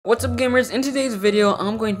What's up gamers, in today's video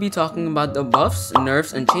I'm going to be talking about the buffs,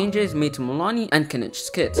 nerfs, and changes made to Mualani and Kinich's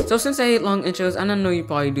kits. So since I hate long intros, and I know you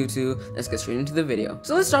probably do too, let's get straight into the video.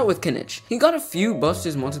 So let's start with Kinich. He got a few buffs to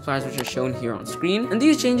his multipliers which are shown here on screen, and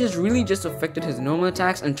these changes really just affected his normal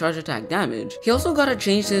attacks and charge attack damage. He also got a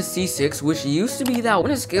change to his C6, which used to be that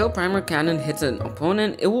when a scale primer cannon hits an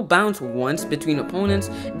opponent, it will bounce once between opponents,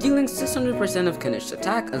 dealing 600% of Kinich's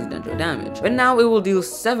attack as dendro damage. But now it will deal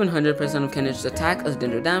 700% of Kinich's attack as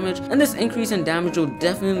dendro damage, and this increase in damage will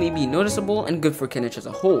definitely be noticeable and good for Kinich as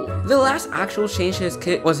a whole. The last actual change to his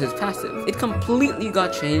kit was his passive. It completely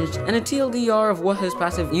got changed, and a TLDR of what his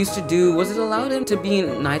passive used to do was it allowed him to be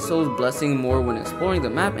in Night Soul's Blessing more when exploring the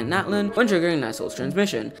map in Natlan when triggering Night Soul's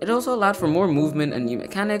transmission. It also allowed for more movement and new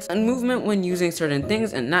mechanics, and movement when using certain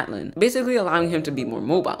things in Natlan, basically allowing him to be more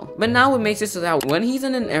mobile. But now it makes it so that when he's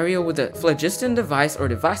in an area with a phlogiston device or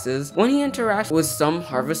devices, when he interacts with some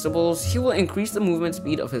harvestables, he will increase the movement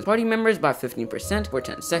speed of his party members by 15% for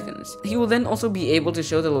 10 seconds. He will then also be able to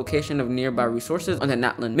show the location of nearby resources on the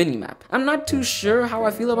Natlan minimap. I'm not too sure how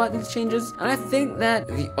I feel about these changes, and I think that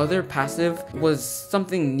the other passive was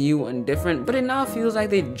something new and different, but it now feels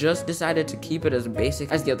like they just decided to keep it as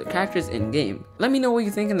basic as the other characters in game. Let me know what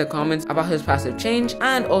you think in the comments about his passive change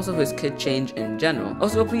and also his kit change in general.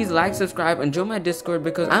 Also, please like, subscribe, and join my Discord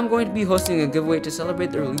because I'm going to be hosting a giveaway to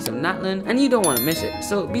celebrate the release of Natlan, and you don't want to miss it,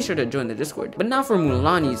 so be sure to join the Discord. But now for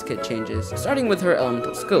Mualani's kit changes, starting with her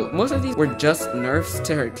elemental skill. Most of these were just nerfs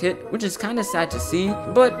to her kit, which is kinda sad to see,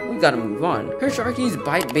 but we gotta move on. Her Sharky's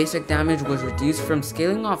bite basic damage was reduced from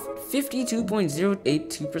scaling off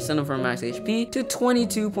 52.082% of her max HP to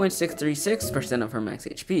 22.636% of her max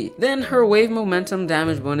HP. Then her wave momentum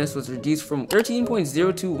damage bonus was reduced from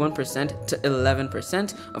 13.021% to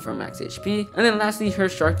 11% of her max HP. And then lastly, her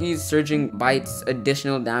Sharky's surging bites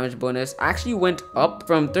additional damage bonus actually went up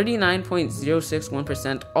from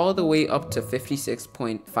 39.061% all the way up to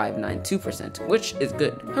 56.592%, which is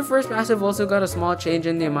good. Her first passive also got a small change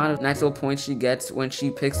in the amount of Night Soul points she gets when she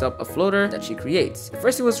picks up a floater that she creates.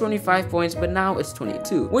 First it was 25 points, but now it's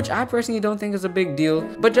 22, which I personally don't think is a big deal,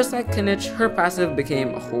 but just like Kinich, her passive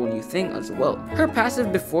became a whole new thing as well. Her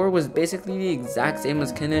passive before was basically the exact same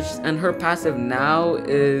as Kinich's, and her passive now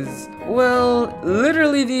is, well,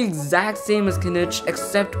 literally the exact same as Kinich,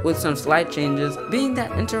 except with some slight changes, being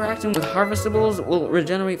that interacting with harvestables will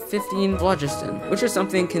regenerate 15 phlogiston, which is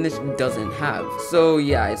something Kinich doesn't have. So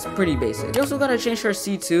yeah, it's pretty basic. They also gotta change her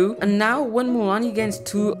C2, and now when Mualani gains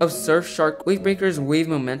 2 of Surf Shark Wavebreaker's wave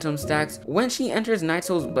momentum stacks, when she enters Night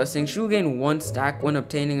Soul's Blessing, she will gain 1 stack when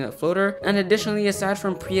obtaining a floater, and additionally, aside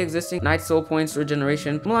from pre-existing Night Soul points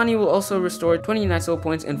regeneration, Mualani will also restore 20 Night Soul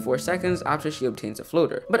points in 4 seconds after she obtains a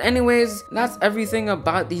floater. But anyways, that's everything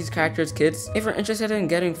about these characters' kits. If you're interested in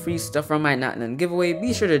getting free stuff from my Natlan giveaway,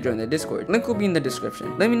 be sure to join the Discord. Link will be in the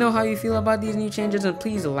description. Let me know how you feel about these new changes, and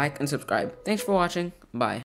please like and subscribe. Thanks for watching. Bye.